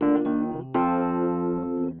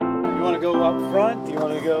You want to go up front? Do you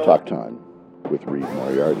want to go... Talk Time with Reed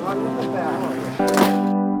Moriarty.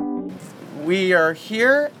 We are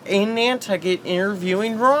here in Nantucket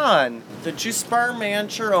interviewing Ron, the Juice Bar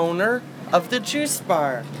manager owner of the Juice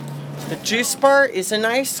Bar. The Juice Bar is an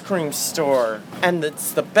ice cream store, and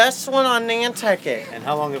it's the best one on Nantucket. And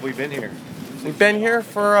how long have we been here? We've been here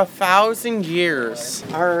for 1,000 years.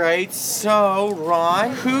 All right, so Ron,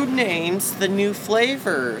 who names the new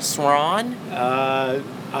flavors? Ron?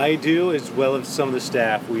 I do, as well as some of the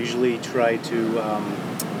staff. We usually try to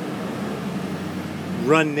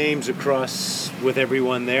run names across with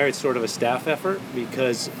everyone there. It's sort of a staff effort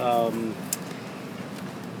because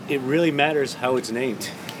it really matters how it's named.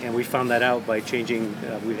 And we found that out by changing,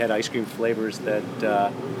 we've had ice cream flavors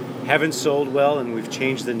that haven't sold well, and we've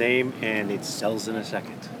changed the name, and it sells in a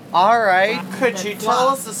second. All right, could you tell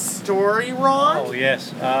us a story, Ron? Oh,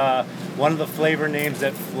 yes. One of the flavor names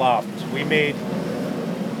that flopped. We made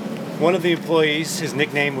one of the employees, his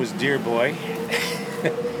nickname was Dear Boy, he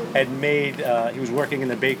was working in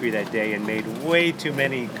the bakery that day and made way too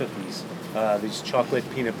many cookies, these chocolate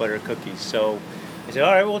peanut butter cookies. So I said,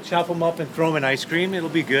 all right, we'll chop them up and throw them in ice cream. It'll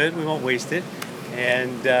be good. We won't waste it.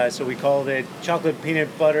 And so we called it chocolate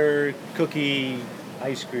peanut butter cookie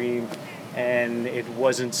ice cream, and it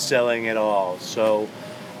wasn't selling at all. So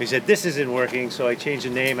we said, this isn't working. So I changed the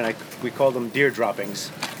name, and we called them Deer Droppings.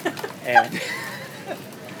 And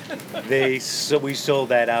we sold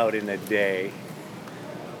that out in a day.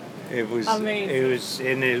 It was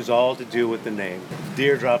amazing. It was all to do with the name,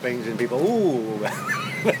 Deer Droppings, and people, ooh,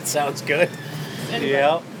 that sounds good.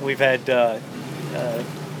 Yeah, we've had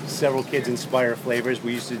several kids inspire flavors.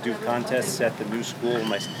 We used to do contests at the new school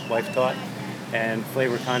my wife taught, and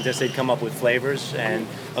flavor contests. They'd come up with flavors, and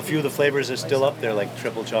a few of the flavors are still up there, like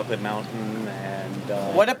Triple Chocolate Mountain.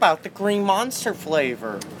 And what about the Green Monster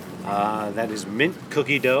flavor? That is mint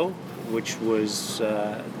cookie dough, which was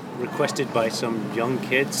requested by some young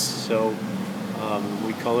kids. So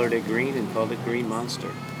we colored it green and called it Green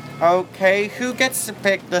Monster. Okay, who gets to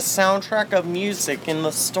pick the soundtrack of music in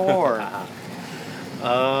the store?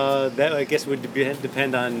 That I guess would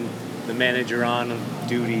depend on the manager on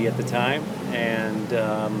duty at the time, and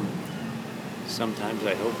sometimes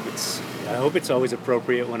I hope it's always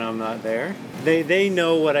appropriate when I'm not there. They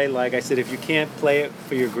know what I like. I said, if you can't play it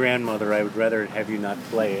for your grandmother, I would rather have you not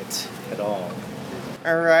play it at all.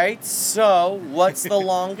 All right. So, what's the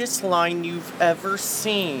longest line you've ever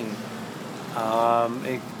seen?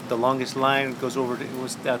 The longest line was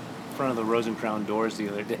out front of the Rosencrown doors the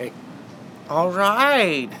other day. All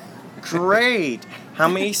right. Great. How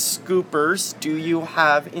many scoopers do you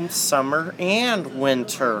have in summer and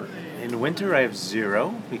winter? In winter, I have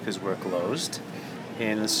 0 because we're closed.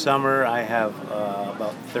 In the summer, I have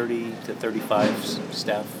about 30 to 35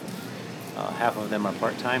 staff. Half of them are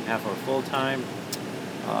part-time, half are full-time.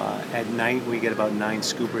 At night, we get about 9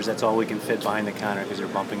 scoopers. That's all we can fit behind the counter because they're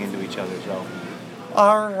bumping into each other. So.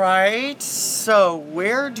 All right, so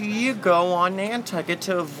where do you go on Nantucket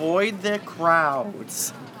to avoid the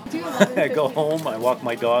crowds? I go home, I walk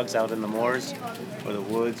my dogs out in the moors or the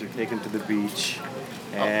woods or take them to the beach.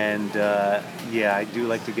 And I do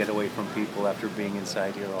like to get away from people after being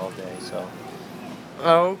inside here all day. So.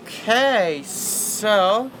 Okay,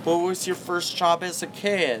 so what was your first job as a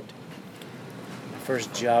kid?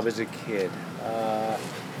 First job as a kid.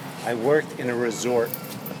 I worked in a resort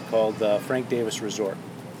called Frank Davis Resort.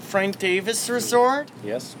 Frank Davis Resort?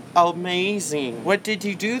 Yes. Amazing. What did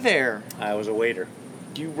you do there? I was a waiter.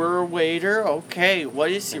 You were a waiter? Okay.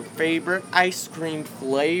 What is your favorite ice cream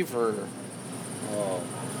flavor?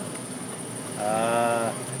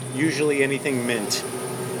 Usually anything mint.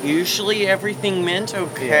 Usually everything mint?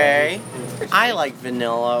 Okay. Yeah. I like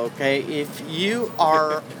vanilla, okay? If you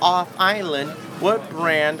are off island, what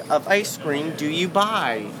brand of ice cream do you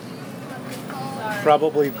buy?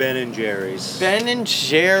 Probably Ben & Jerry's. Ben &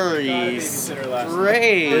 Jerry's.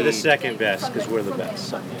 Great. They're the second best because we're the best.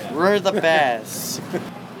 So. We're the best.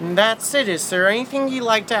 That's it. Is there anything you'd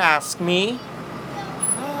like to ask me?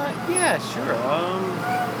 Yeah, sure.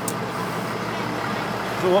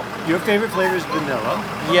 So your favorite flavor is vanilla.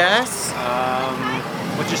 Yes.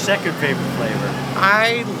 What's your second favorite flavor?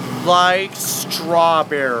 I like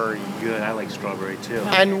strawberry. Good, I like strawberry too.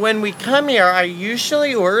 And when we come here, I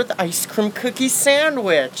usually order the ice cream cookie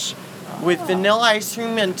sandwich with vanilla ice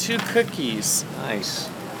cream and 2 cookies. Nice.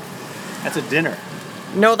 That's a dinner.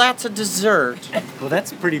 No, that's a dessert. Well,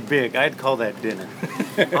 that's pretty big. I'd call that dinner.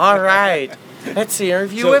 All right. Let's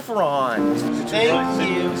interview with Ron. Thank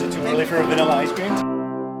you. Is it too early for a vanilla ice cream?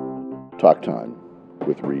 Talk Time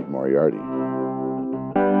with Reed Moriarty.